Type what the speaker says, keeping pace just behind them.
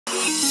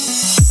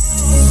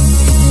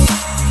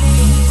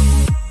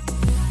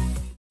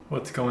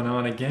What's going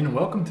on again?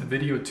 Welcome to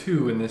video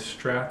 2 in this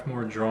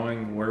Strathmore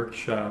drawing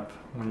workshop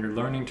when you're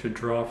learning to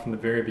draw from the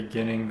very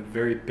beginning, the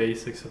very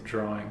basics of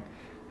drawing.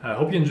 I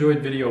hope you enjoyed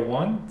video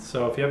 1,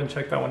 so if you haven't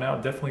checked that one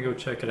out, definitely go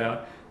check it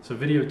out. So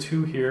video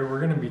 2 here, we're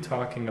going to be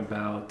talking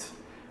about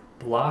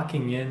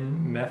blocking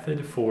in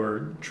method for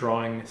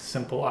drawing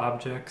simple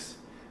objects,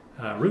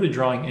 really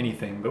drawing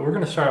anything, but we're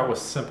going to start out with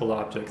simple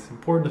objects. It's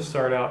important to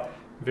start out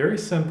very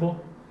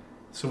simple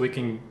so we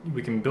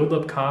can build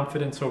up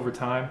confidence over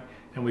time,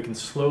 and we can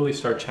slowly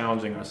start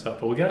challenging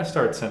ourselves. But we got to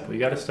start simple. You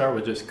got to start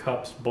with just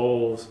cups,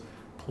 bowls,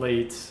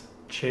 plates,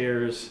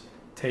 chairs,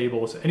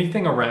 tables,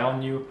 anything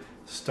around you.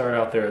 Start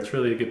out there. It's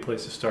really a good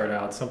place to start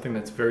out. Something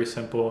that's very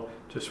simple,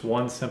 just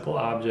one simple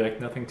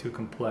object, nothing too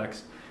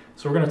complex.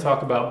 So we're going to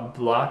talk about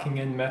blocking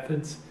in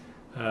methods,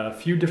 a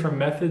few different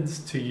methods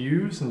to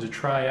use and to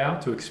try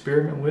out, to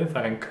experiment with.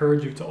 I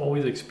encourage you to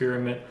always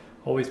experiment,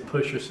 always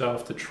push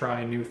yourself to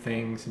try new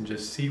things and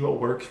just see what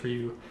works for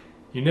you.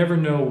 You never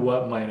know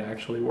what might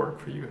actually work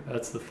for you.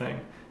 That's the thing.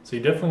 So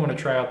you definitely want to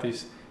try out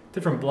these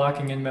different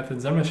blocking in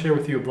methods. I'm going to share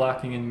with you a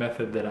blocking in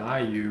method that I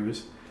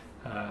use,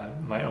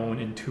 my own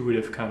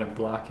intuitive kind of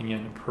blocking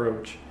in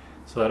approach.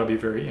 So that'll be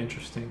very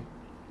interesting.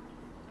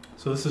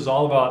 So this is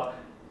all about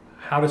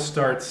how to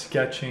start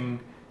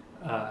sketching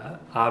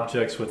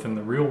objects within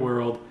the real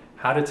world,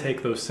 how to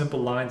take those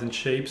simple lines and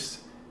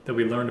shapes that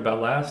we learned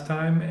about last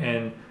time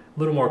and a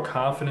little more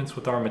confidence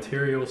with our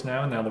materials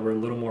now that we're a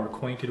little more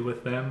acquainted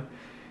with them.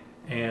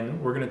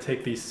 And we're going to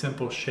take these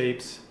simple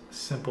shapes,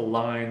 simple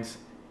lines,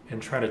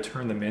 and try to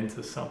turn them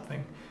into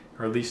something,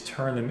 or at least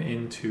turn them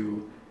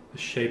into the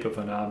shape of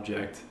an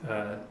object.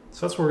 So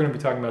that's what we're going to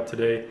be talking about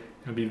today.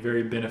 It'll be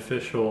very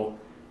beneficial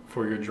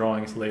for your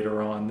drawings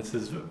later on. This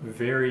is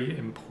very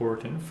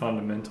important,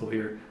 fundamental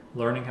here.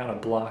 Learning how to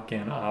block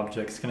in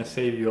objects is going to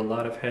save you a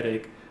lot of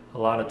headache, a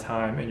lot of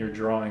time in your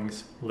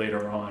drawings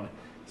later on.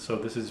 So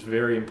this is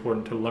very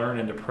important to learn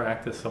and to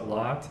practice a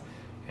lot.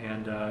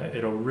 And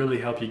it'll really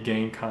help you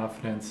gain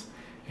confidence,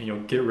 and you'll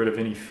get rid of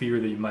any fear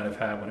that you might have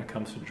had when it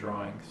comes to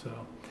drawing.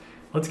 So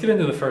let's get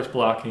into the first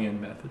blocking in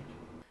method.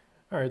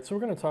 All right, so we're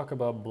going to talk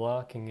about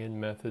blocking in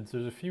methods.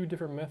 There's a few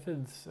different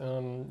methods.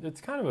 It's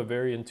kind of a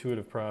very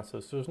intuitive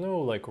process. There's no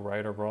like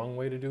right or wrong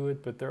way to do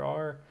it, but there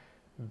are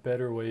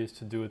better ways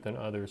to do it than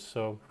others.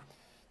 So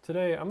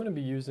today I'm going to be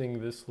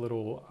using this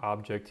little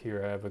object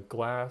here. I have a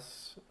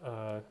glass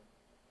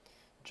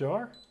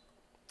jar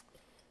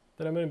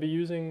that I'm going to be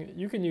using.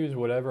 You can use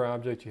whatever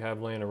object you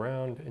have laying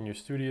around in your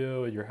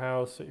studio, at your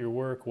house, at your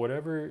work,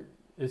 whatever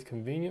is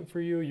convenient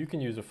for you. You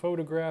can use a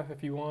photograph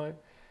if you want.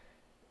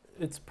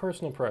 It's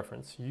personal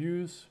preference.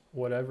 Use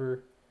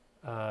whatever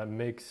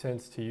makes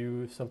sense to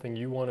you, something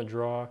you want to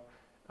draw.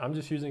 I'm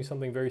just using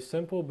something very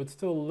simple, but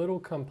still a little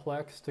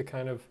complex to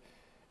kind of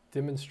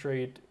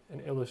demonstrate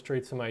and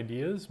illustrate some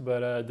ideas,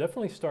 but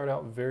definitely start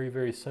out very,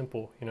 very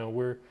simple. You know,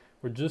 we're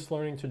just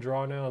learning to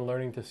draw now and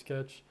learning to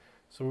sketch.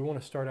 So we want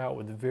to start out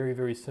with very,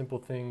 very simple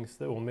things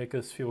that will make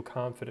us feel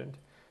confident.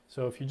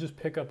 So if you just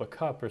pick up a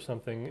cup or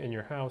something in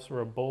your house, or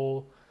a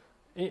bowl,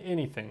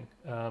 anything,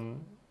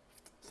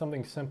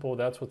 something simple,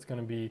 that's what's going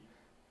to be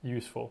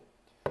useful.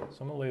 So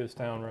I'm going to lay this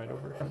down right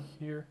over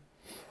here.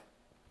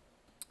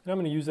 And I'm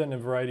going to use that in a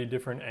variety of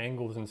different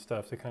angles and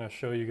stuff to kind of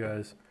show you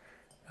guys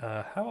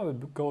how I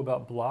would go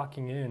about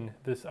blocking in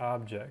this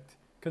object,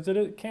 because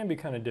it can be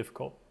kind of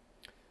difficult.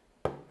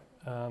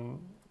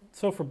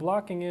 So for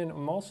blocking in,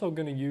 I'm also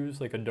going to use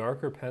like a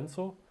darker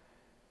pencil.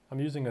 I'm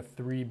using a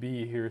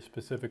 3B here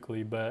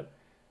specifically, but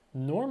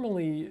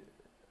normally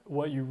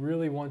what you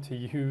really want to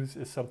use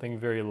is something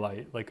very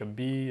light, like a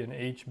B, an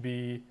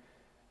HB,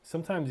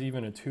 sometimes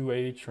even a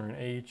 2H or an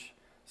H,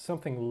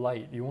 something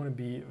light. You want to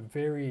be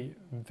very,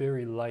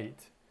 very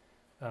light.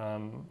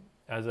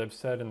 As I've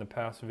said in the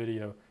past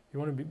video, you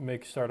want to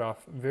start off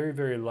very,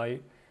 very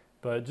light,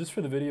 but just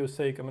for the video's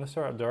sake, I'm going to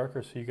start out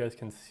darker so you guys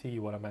can see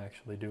what I'm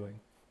actually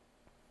doing.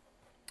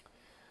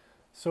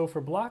 So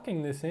for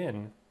blocking this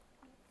in,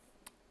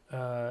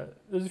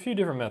 there's a few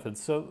different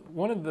methods. So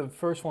one of the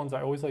first ones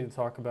I always like to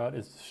talk about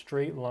is the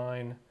straight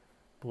line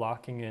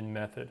blocking in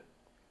method.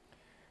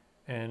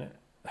 And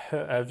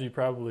as you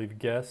probably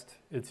guessed,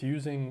 it's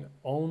using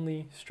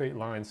only straight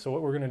lines. So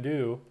what we're going to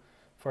do,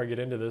 before I get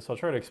into this, I'll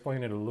try to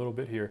explain it a little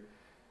bit here.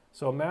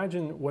 So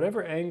imagine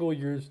whatever angle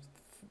your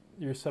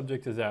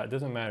subject is at, it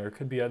doesn't matter. It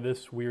could be at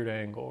this weird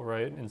angle,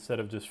 right?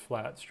 Instead of just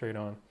flat, straight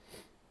on,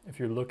 if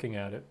you're looking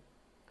at it.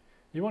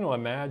 You want to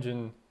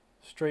imagine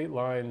straight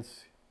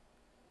lines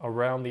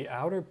around the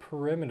outer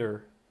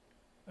perimeter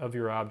of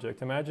your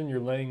object. Imagine you're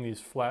laying these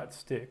flat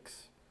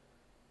sticks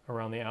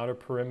around the outer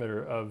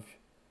perimeter of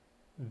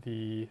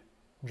the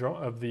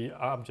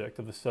object,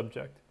 of the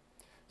subject.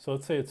 So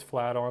let's say it's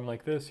flat on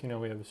like this. You know,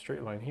 we have a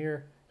straight line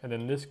here, and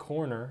then this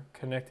corner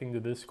connecting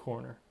to this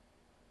corner.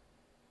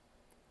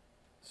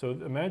 So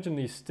imagine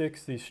these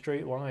sticks, these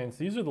straight lines.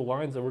 These are the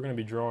lines that we're going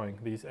to be drawing,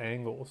 these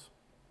angles.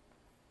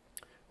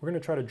 We're going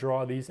to try to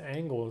draw these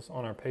angles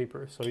on our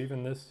paper. So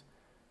even this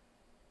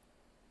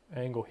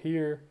angle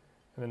here,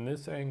 and then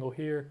this angle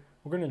here,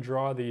 we're going to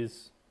draw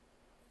these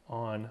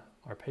on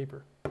our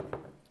paper.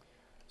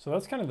 So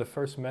that's kind of the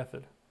first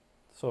method.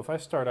 So if I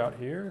start out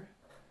here,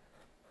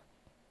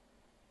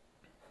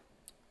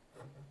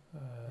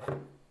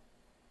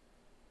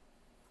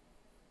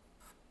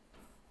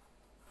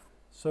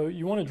 so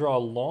you want to draw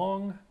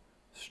long,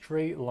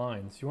 straight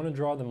lines. You want to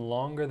draw them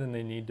longer than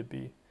they need to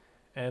be.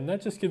 And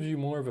that just gives you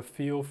more of a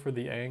feel for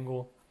the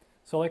angle.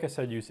 So like I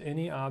said, use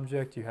any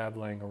object you have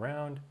laying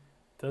around.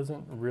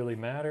 Doesn't really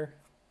matter.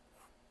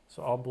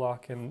 So I'll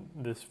block in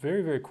this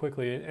very, very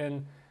quickly.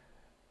 And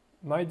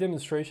my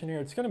demonstration here,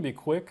 it's going to be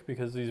quick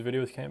because these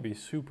videos can't be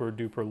super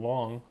duper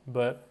long.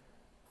 But,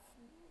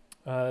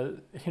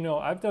 you know,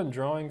 I've done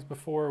drawings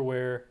before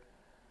where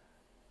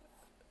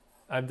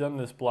I've done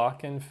this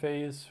block-in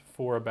phase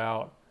for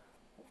about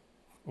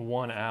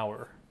 1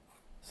 hour,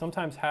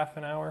 sometimes half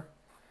an hour.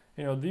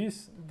 You know,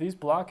 these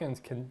block-ins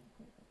can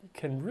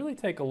really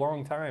take a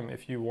long time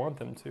if you want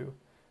them to.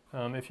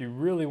 If you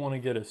really want to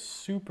get a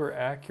super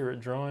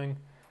accurate drawing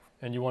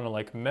and you want to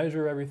like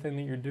measure everything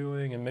that you're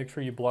doing and make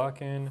sure you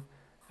block in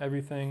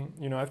everything.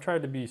 You know, I've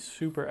tried to be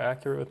super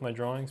accurate with my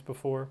drawings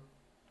before.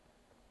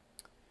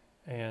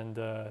 And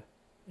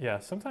yeah,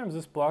 sometimes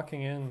this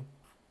blocking in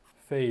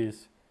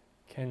phase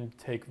can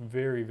take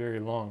very, very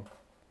long.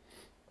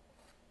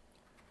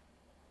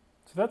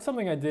 So that's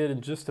something I did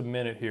in just a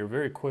minute here,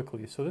 very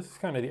quickly. So this is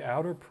kind of the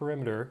outer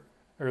perimeter,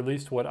 or at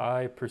least what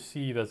I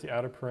perceive as the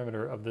outer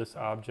perimeter of this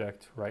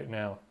object right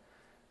now.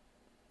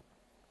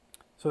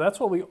 So that's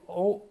what we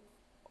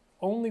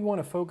only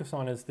want to focus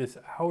on, is this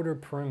outer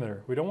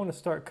perimeter. We don't want to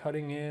start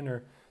cutting in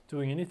or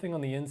doing anything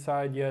on the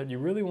inside yet. You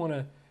really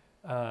want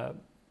to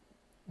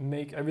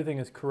make everything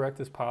as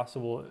correct as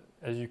possible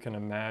as you can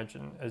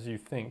imagine, as you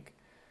think.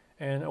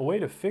 And a way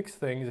to fix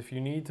things, if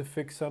you need to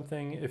fix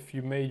something, if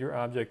you made your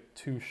object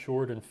too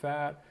short and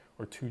fat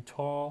or too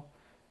tall,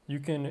 you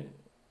can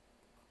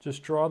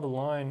just draw the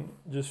line,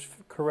 just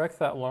correct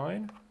that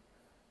line.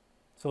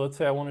 So let's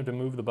say I wanted to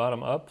move the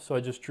bottom up, so I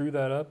just drew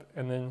that up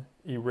and then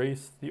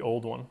erase the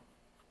old one.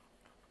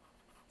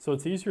 So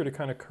it's easier to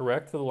kind of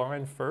correct the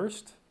line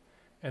first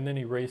and then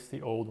erase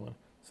the old one.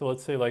 So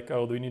let's say like,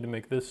 oh, we need to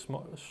make this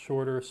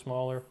shorter,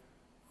 smaller.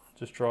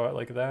 Just draw it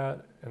like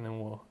that, and then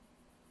we'll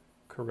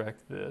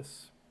correct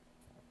this.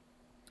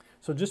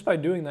 So just by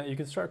doing that, you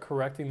can start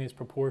correcting these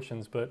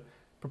proportions, but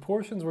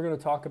proportions we're going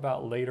to talk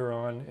about later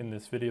on in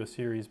this video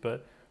series.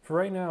 But for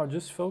right now,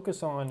 just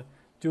focus on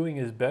doing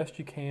as best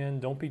you can.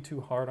 Don't be too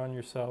hard on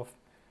yourself.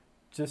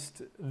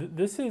 Just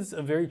this is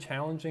a very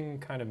challenging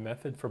kind of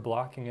method for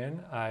blocking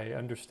in. I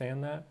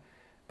understand that,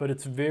 but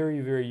it's very,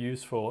 very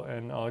useful,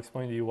 and I'll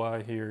explain to you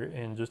why here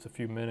in just a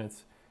few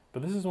minutes.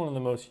 But this is one of the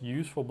most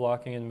useful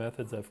blocking in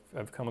methods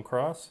I've come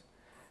across,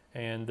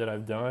 and that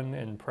I've done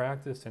and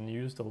practiced and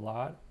used a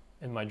lot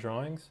in my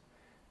drawings,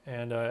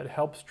 and it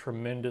helps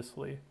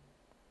tremendously.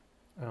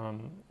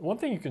 One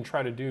thing you can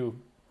try to do,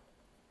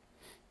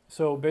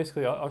 so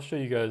basically I'll show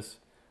you guys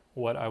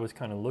what I was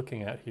kind of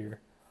looking at here.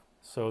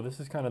 So this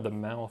is kind of the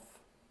mouth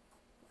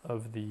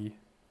of the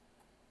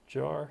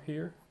jar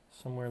here,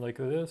 somewhere like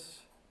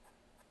this.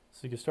 So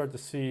you can start to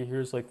see,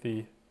 here's like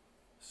the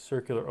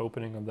circular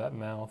opening of that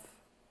mouth.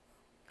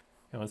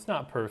 You know, it's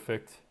not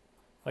perfect.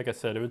 Like I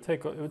said, it would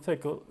take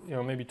you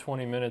know, maybe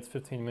 20 minutes,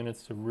 15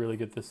 minutes to really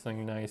get this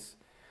thing nice.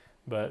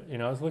 But you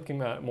know, I was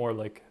looking at it more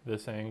like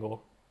this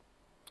angle.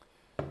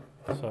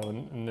 So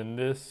and then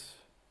this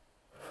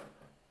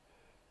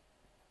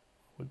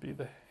would be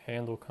the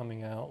handle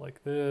coming out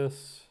like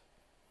this,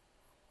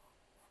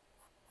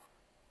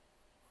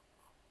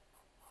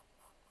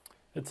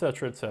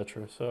 etc.,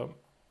 etc. So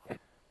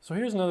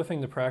here's another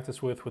thing to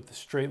practice with the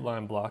straight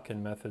line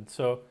block-in method.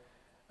 So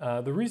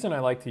the reason I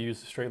like to use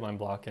the straight line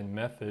block-in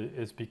method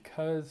is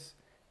because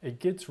it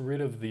gets rid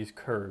of these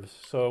curves.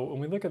 So when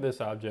we look at this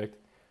object,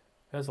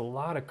 it has a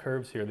lot of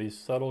curves here, these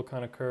subtle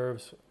kind of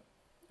curves,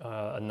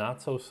 a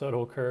not so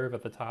subtle curve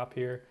at the top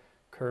here,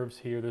 curves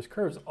here. There's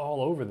curves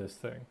all over this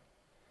thing.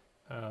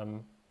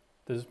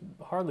 There's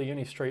hardly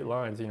any straight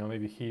lines, you know,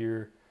 maybe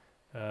here,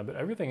 but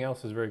everything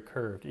else is very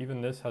curved.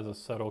 Even this has a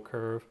subtle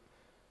curve,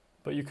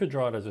 but you could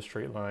draw it as a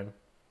straight line.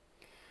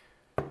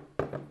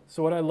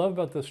 So what I love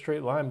about the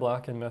straight line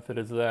blocking method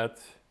is that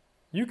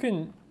you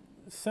can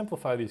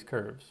simplify these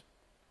curves.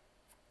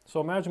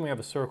 So imagine we have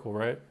a circle,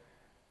 right?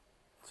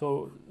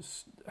 So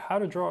how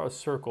to draw a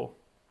circle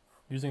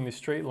using the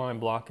straight line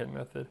blocking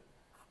method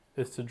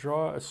is to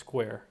draw a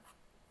square.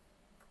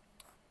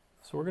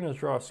 So we're going to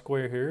draw a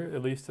square here,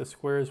 at least as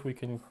square as we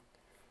can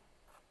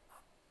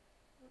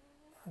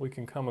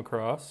come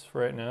across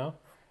right now.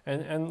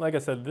 And like I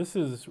said, this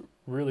is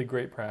really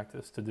great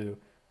practice to do.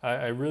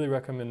 I really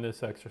recommend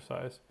this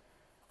exercise.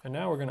 And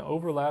now we're going to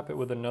overlap it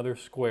with another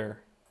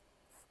square.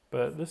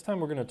 But this time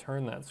we're going to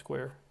turn that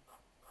square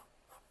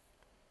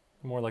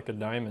more like a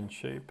diamond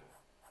shape.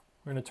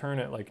 We're going to turn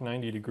it like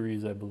 90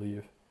 degrees, I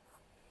believe.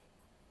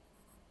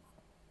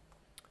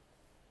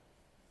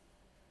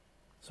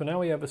 So now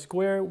we have a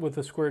square with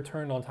a square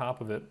turned on top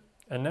of it.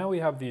 And now we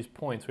have these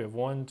points. We have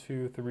 1,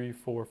 2, 3,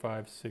 4,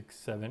 5, 6,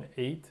 7,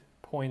 8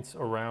 points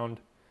around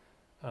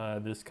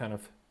this kind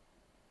of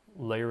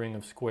layering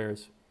of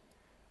squares.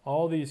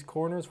 all these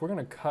corners, we're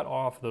going to cut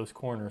off those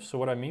corners. So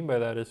what I mean by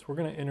that is we're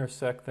going to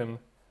intersect them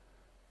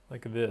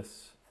like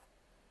this.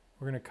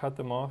 We're going to cut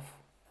them off.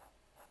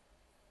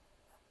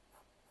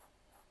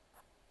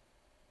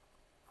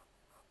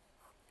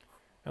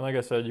 And like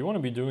I said, you want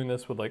to be doing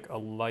this with like a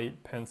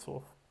light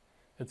pencil.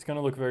 It's going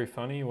to look very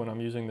funny when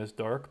I'm using this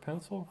dark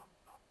pencil.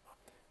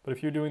 But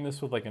if you're doing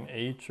this with like an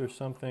H or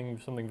something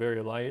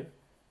very light,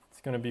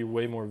 it's going to be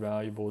way more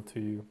valuable to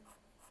you.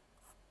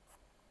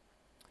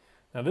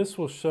 Now this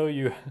will show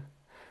you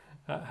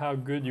how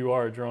good you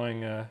are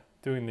drawing,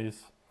 doing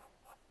these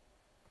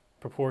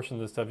proportions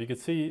and stuff. You can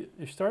see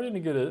you're starting to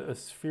get a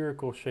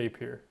spherical shape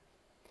here.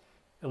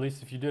 At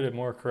least if you did it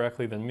more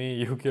correctly than me,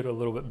 you'll get a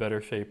little bit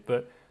better shape.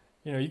 But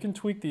you know, you can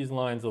tweak these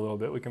lines a little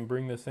bit. We can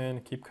bring this in,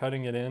 keep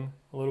cutting it in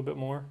a little bit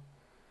more.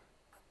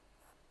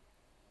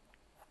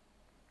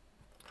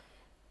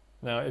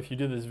 Now, if you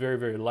did this very,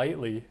 very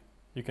lightly,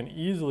 you can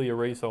easily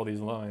erase all these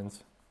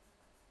lines.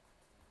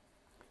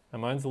 Now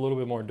mine's a little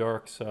bit more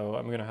dark, so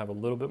I'm going to have a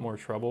little bit more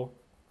trouble.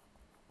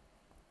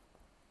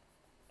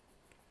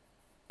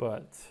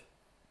 But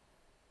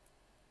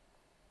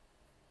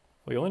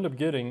what you'll end up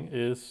getting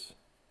is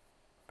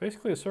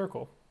basically a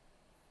circle.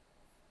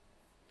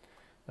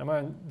 Now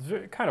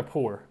mine's kind of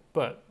poor,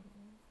 but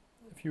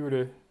if you were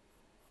to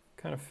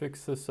kind of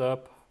fix this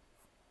up,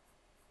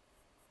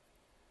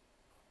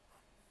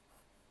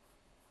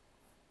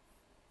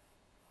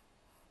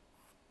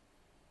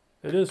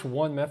 it is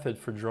one method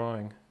for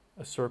drawing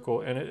a circle,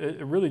 and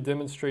it really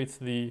demonstrates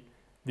the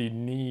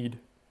need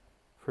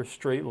for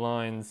straight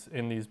lines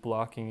in these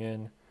blocking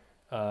in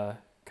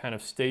kind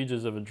of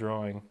stages of a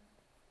drawing.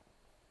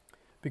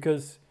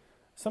 Because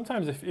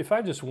sometimes if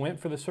I just went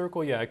for the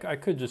circle, yeah, I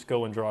could just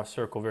go and draw a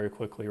circle very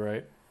quickly,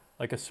 right?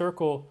 Like a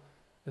circle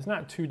is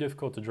not too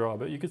difficult to draw,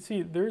 but you can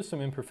see there is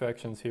some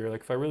imperfections here.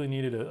 Like if I really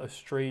needed a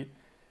straight,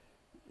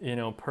 you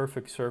know,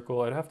 perfect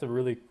circle, I'd have to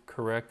really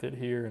correct it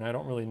here, and I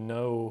don't really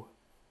know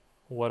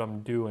what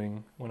I'm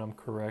doing when I'm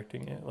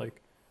correcting it.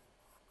 Like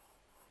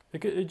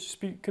it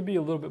could be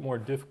a little bit more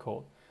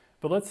difficult.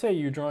 But let's say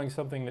you're drawing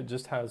something that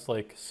just has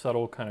like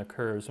subtle kind of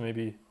curves,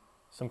 maybe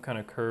some kind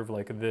of curve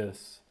like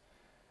this.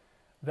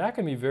 That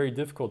can be very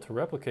difficult to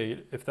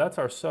replicate. If that's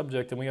our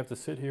subject and we have to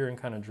sit here and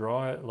kind of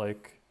draw it,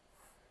 like,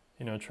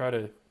 you know, try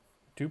to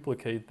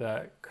duplicate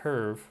that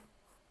curve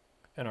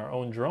in our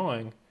own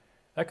drawing,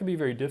 that can be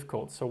very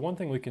difficult. So one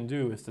thing we can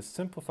do is to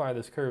simplify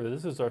this curve.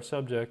 This is our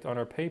subject on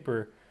our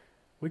paper.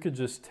 We could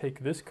just take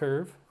this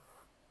curve.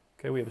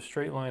 Okay, we have a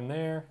straight line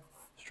there,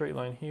 straight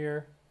line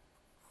here,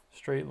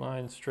 straight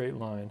line, straight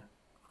line,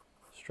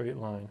 straight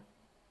line.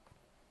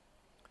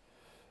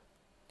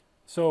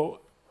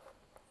 So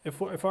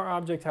if our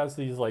object has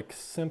these like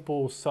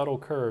simple, subtle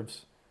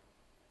curves,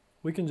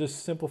 we can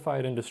just simplify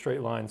it into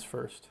straight lines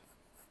first.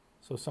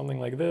 So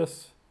something like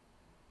this.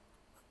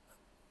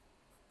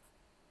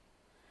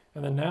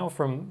 And then now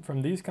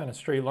from these kind of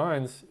straight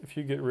lines, if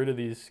you get rid of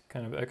these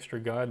kind of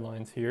extra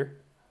guidelines here,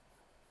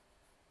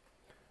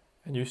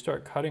 and you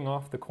start cutting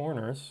off the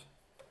corners,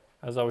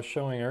 as I was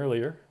showing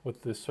earlier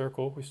with this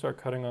circle, we start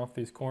cutting off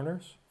these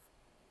corners.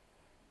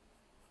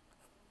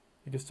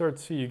 You can start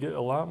to see you get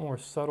a lot more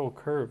subtle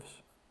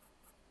curves.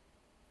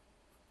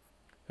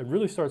 It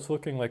really starts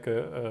looking like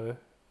a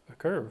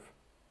curve.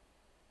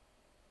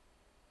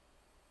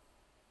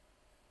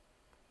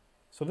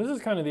 So this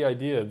is kind of the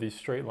idea of these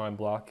straight line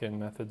block-in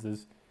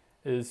methods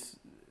is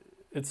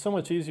it's so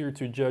much easier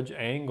to judge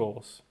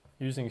angles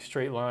using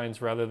straight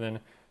lines rather than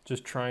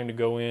just trying to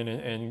go in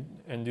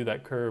and do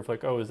that curve.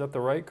 Like, oh, is that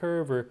the right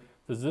curve, or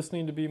does this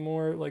need to be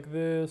more like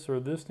this, or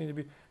this need to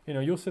be, you know,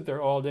 you'll sit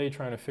there all day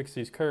trying to fix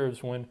these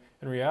curves when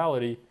in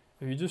reality,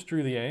 if you just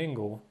drew the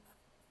angle,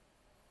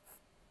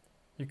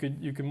 you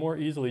could more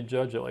easily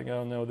judge it. Like,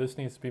 oh no, this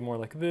needs to be more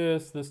like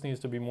this needs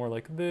to be more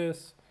like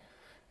this.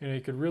 You know,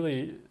 you could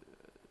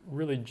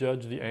really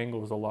judge the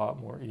angles a lot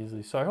more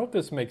easily. So I hope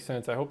this makes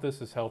sense. I hope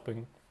this is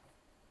helping.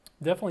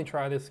 Definitely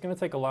try this. It's going to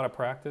take a lot of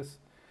practice.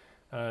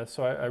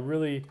 So I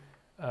really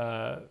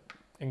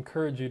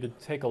encourage you to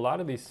take a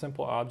lot of these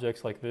simple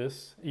objects like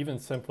this, even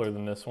simpler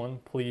than this one.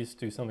 Please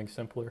do something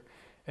simpler,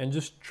 and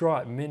just draw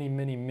it many,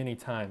 many, many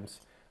times.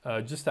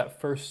 Just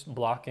that first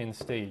block-in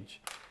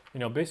stage. You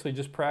know, basically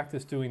just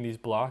practice doing these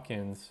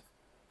block-ins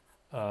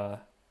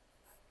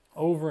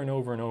over and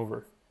over and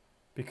over,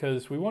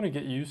 because we want to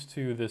get used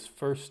to this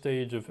first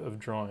stage of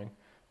drawing.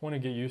 We want to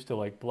get used to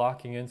like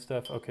blocking in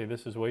stuff. Okay,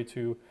 this is way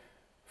too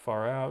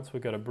far out, so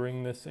we got to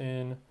bring this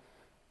in.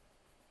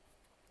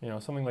 You know,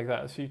 something like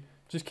that. So you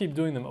just keep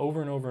doing them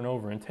over and over and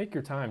over, and take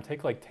your time.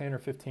 Take like 10 or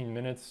 15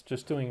 minutes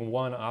just doing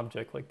one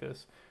object like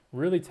this.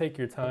 Really take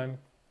your time.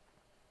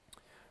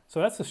 So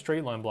that's the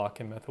straight line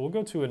block-in method. We'll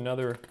go to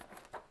another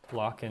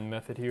block-in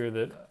method here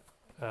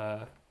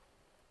that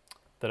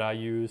I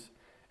use.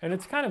 And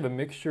it's kind of a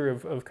mixture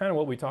of kind of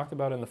what we talked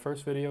about in the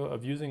first video,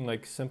 of using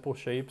like simple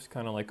shapes,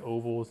 kind of like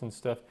ovals and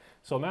stuff.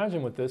 So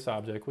imagine with this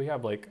object, we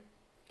have like,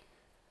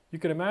 you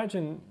could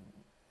imagine,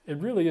 it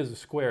really is a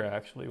square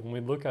actually. When we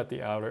look at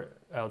the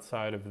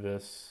outside of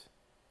this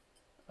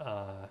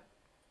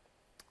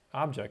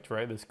object,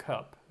 right? This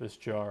cup, this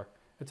jar.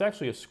 It's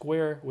actually a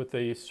square with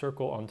a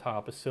circle on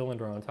top, a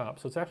cylinder on top.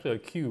 So it's actually a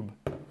cube.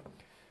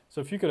 So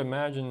if you could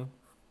imagine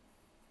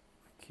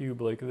a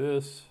cube like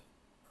this,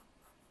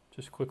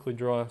 just quickly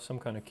draw some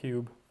kind of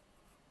cube.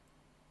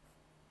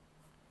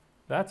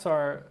 That's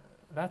our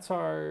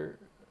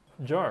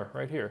jar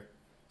right here.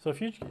 So if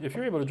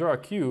you're able to draw a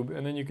cube,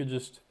 and then you could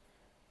just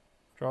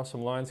draw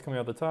some lines coming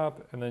out the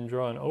top and then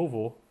draw an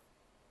oval,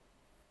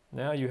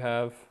 now you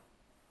have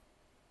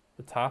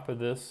the top of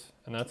this,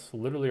 and that's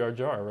literally our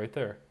jar right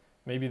there.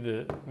 Maybe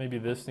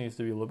this needs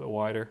to be a little bit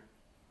wider.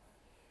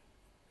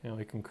 You know,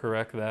 we can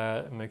correct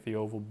that and make the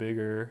oval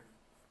bigger.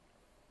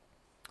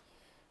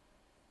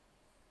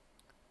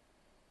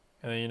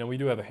 And then, you know, we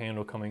do have a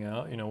handle coming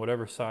out. You know,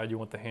 whatever side you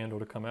want the handle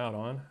to come out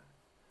on, you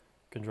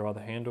can draw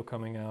the handle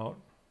coming out.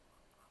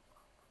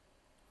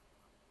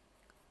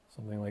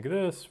 Something like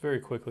this, very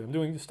quickly. I'm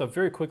doing stuff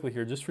very quickly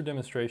here just for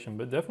demonstration,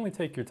 but definitely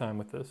take your time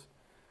with this.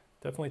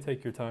 Definitely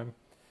take your time.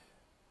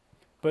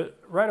 But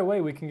right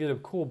away we can get a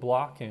cool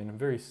block in, a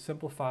very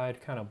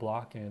simplified kind of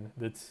block in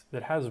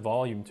that has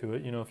volume to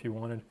it. You know, if you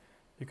wanted,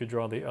 you could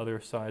draw the other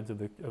sides of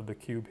the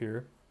cube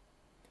here,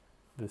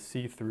 the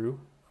see-through.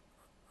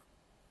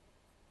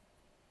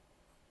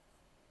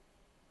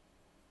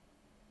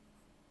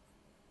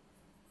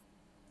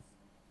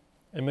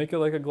 And make it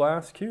like a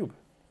glass cube.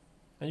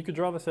 And you could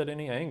draw this at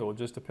any angle,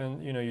 just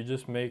depend, you know, you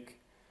just make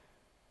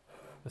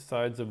the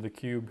sides of the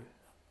cube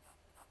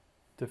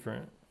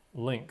different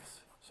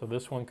lengths. So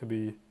this one could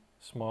be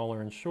smaller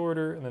and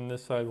shorter, and then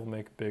this side will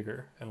make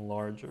bigger and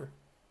larger.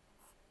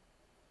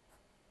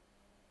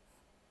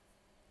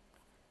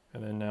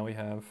 And then now we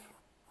have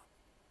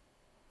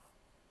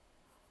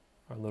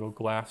our little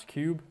glass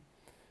cube.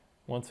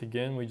 Once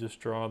again, we just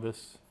draw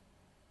this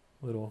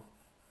little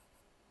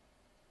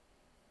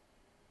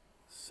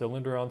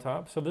cylinder on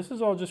top. So this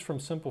is all just from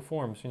simple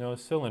forms, you know, a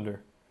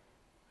cylinder.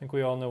 I think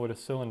we all know what a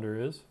cylinder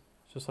is.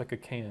 It's just like a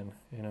can,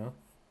 you know.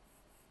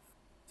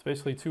 It's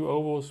basically two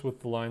ovals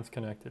with the lines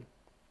connected.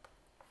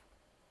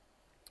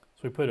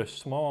 So we put a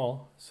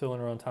small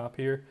cylinder on top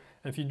here.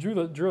 And if you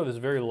drew this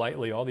very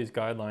lightly, all these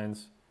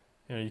guidelines,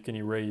 you know, you can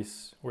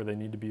erase where they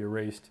need to be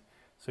erased.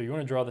 So you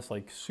want to draw this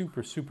like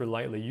super, super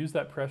lightly. Use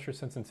that pressure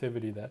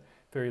sensitivity, that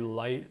very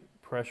light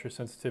pressure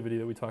sensitivity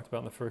that we talked about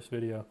in the first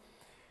video.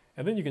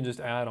 And then you can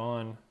just add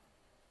on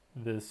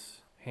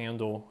this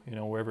handle, you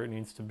know, wherever it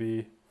needs to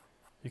be.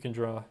 You can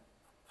draw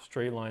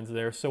straight lines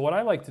there. So what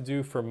I like to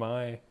do for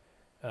my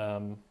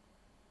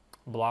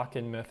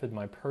block-in method,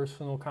 my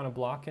personal kind of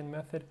block-in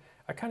method,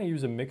 I kind of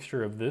use a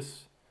mixture of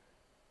this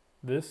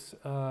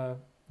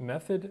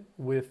method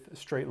with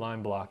straight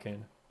line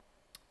block-in.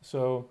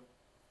 So,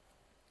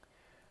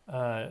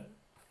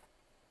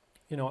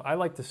 you know, I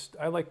like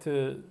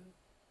to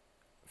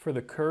for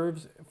the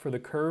curves, for the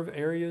curve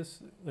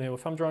areas, you know,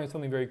 if I'm drawing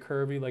something very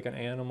curvy, like an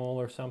animal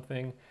or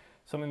something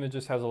that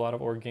just has a lot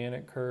of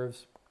organic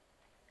curves,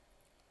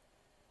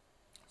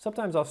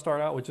 sometimes I'll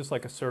start out with just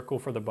like a circle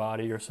for the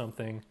body or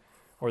something,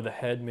 or the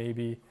head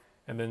maybe,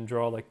 and then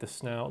draw like the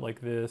snout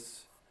like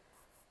this,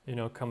 you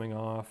know, coming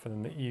off,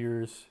 and then the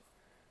ears.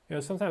 You know,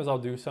 sometimes I'll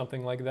do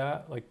something like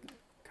that, like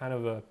kind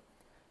of a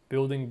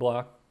building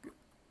block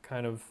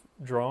kind of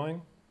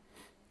drawing.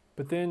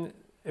 But then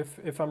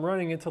if I'm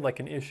running into like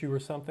an issue or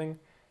something,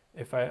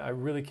 if I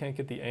really can't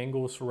get the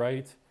angles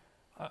right,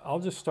 I'll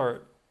just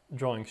start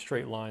drawing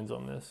straight lines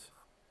on this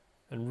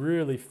and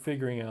really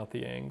figuring out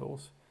the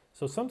angles.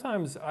 So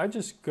sometimes I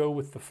just go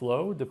with the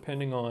flow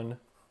depending on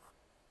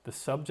the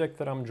subject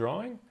that I'm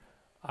drawing.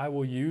 I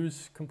will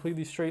use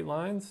completely straight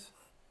lines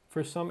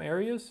for some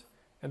areas,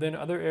 and then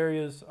other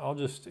areas I'll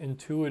just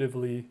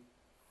intuitively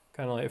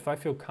kind of like, if I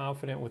feel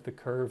confident with the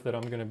curve that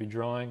I'm going to be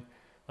drawing,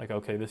 like,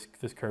 okay, this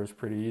curve's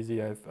pretty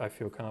easy. I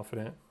feel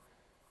confident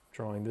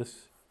drawing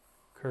this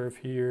curve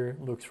here.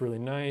 Looks really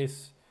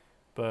nice,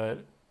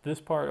 but this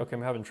part, okay,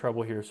 I'm having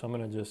trouble here, so I'm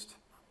going to just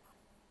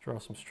draw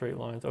some straight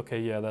lines. Okay,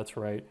 yeah, that's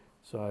right.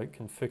 So I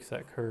can fix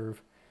that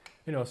curve.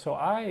 You know, so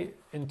I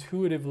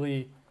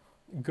intuitively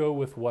go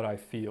with what I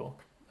feel.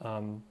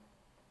 And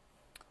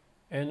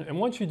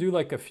once you do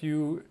like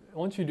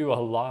once you do a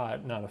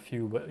lot, not a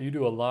few, but you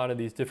do a lot of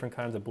these different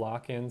kinds of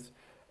block-ins,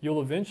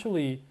 you'll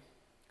eventually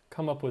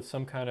come up with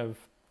some kind of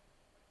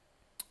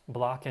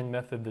block-in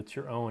method that's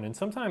your own. And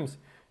sometimes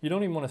you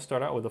don't even want to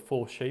start out with a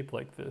full shape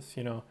like this,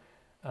 you know.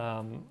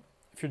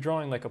 If you're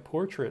drawing like a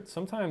portrait,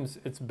 sometimes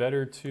it's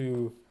better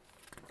to,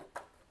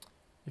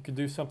 you could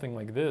do something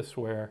like this,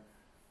 where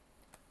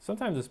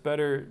sometimes it's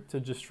better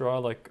to just draw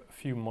like a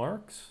few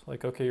marks.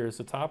 Like, okay, here's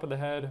the top of the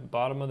head,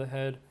 bottom of the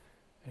head,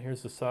 and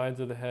here's the sides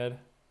of the head.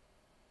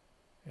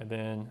 And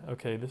then,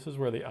 okay, this is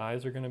where the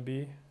eyes are going to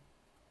be.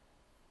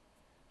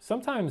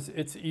 Sometimes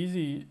it's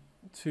easy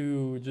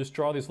to just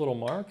draw these little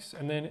marks,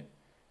 and then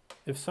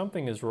if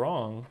something is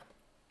wrong,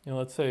 you know,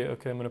 let's say,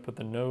 okay, I'm going to put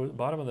the nose,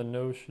 bottom of the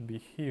nose should be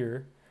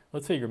here.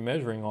 Let's say you're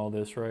measuring all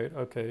this, right?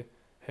 Okay,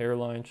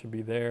 hairline should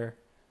be there.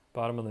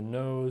 Bottom of the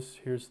nose,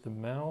 here's the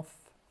mouth.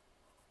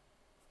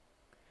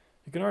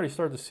 You can already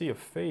start to see a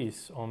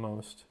face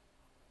almost.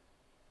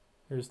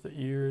 Here's the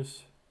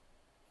ears.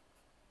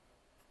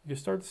 you can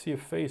start to see a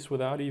face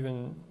without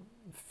even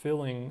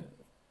filling,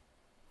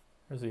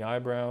 there's the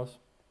eyebrows,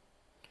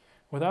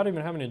 without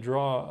even having to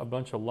draw a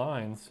bunch of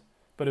lines.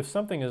 But if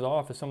something is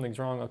off, if something's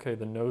wrong, okay,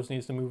 the nose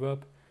needs to move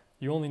up,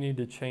 you only need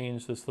to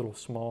change this little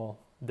small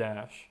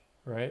dash,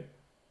 right?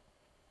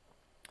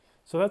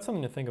 So that's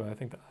something to think about. I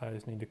think the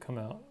eyes need to come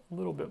out a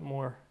little bit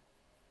more.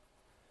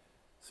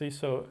 See,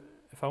 so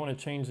if I want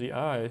to change the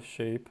eye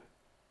shape,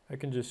 I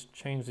can just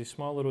change these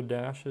small little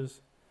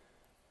dashes.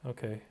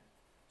 Okay,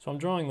 so I'm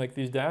drawing like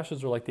these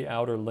dashes are like the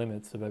outer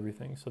limits of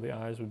everything. So the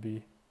eyes would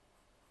be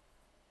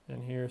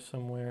in here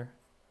somewhere,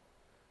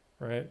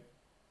 right?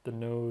 The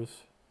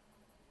nose.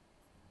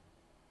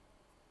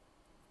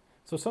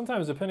 So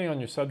sometimes, depending on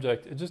your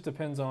subject, it just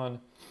depends on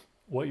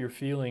what you're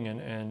feeling,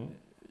 and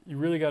you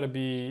really got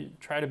to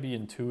try to be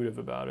intuitive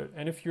about it.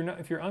 And if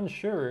you're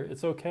unsure,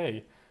 it's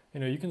okay.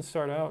 You know, you can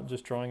start out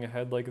just drawing a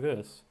head like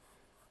this.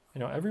 You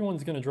know,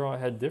 everyone's going to draw a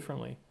head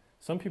differently.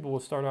 Some people will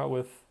start out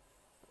with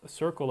a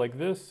circle like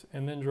this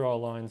and then draw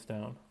lines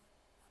down.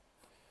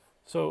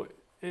 So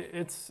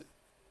it's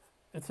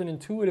an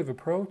intuitive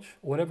approach.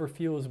 Whatever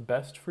feels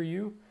best for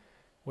you,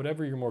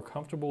 whatever you're more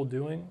comfortable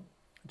doing,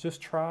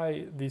 just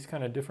try these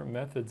kind of different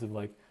methods of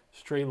like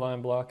straight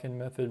line blocking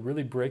method,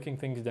 really breaking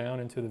things down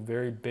into the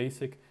very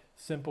basic,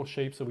 simple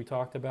shapes that we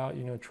talked about,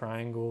 you know,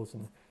 triangles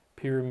and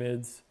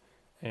pyramids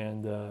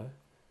and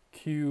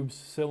cubes,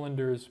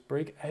 cylinders.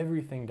 Break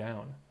everything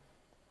down,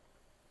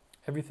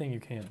 everything you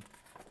can.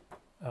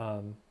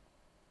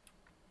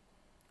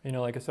 You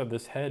know, like I said,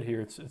 this head here,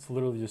 it's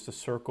literally just a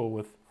circle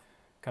with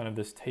kind of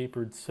this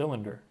tapered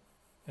cylinder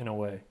in a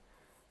way.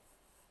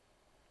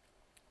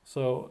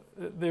 So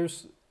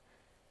there's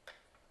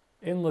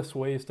endless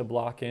ways to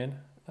block in.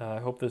 I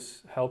hope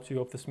this helped you.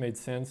 Hope this made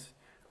sense.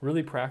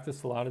 Really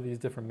practice a lot of these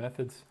different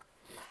methods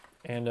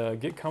and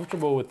get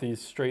comfortable with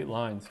these straight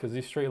lines, because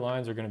these straight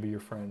lines are going to be your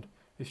friend.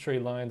 These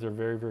straight lines are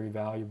very, very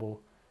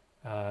valuable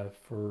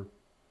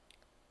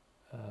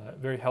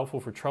very helpful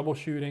for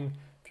troubleshooting.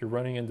 If you're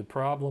running into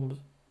problems,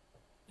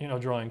 you know,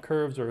 drawing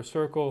curves or a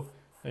circle,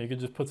 you can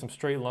just put some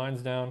straight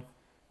lines down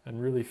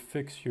and really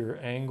fix your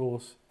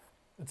angles.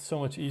 It's so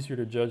much easier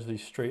to judge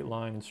these straight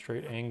line and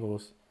straight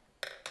angles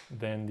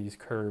than these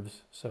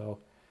curves. So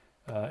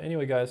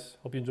anyway, guys,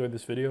 hope you enjoyed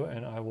this video,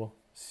 and I will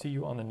see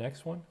you on the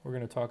next one. We're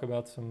going to talk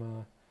about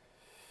some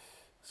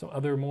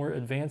other more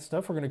advanced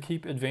stuff. We're going to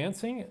keep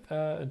advancing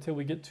until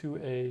we get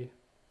to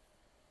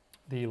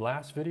the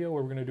last video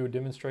where we're going to do a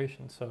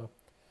demonstration. So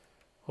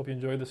hope you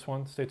enjoyed this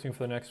one. Stay tuned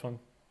for the next one.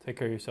 Take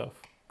care of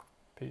yourself.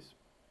 Peace.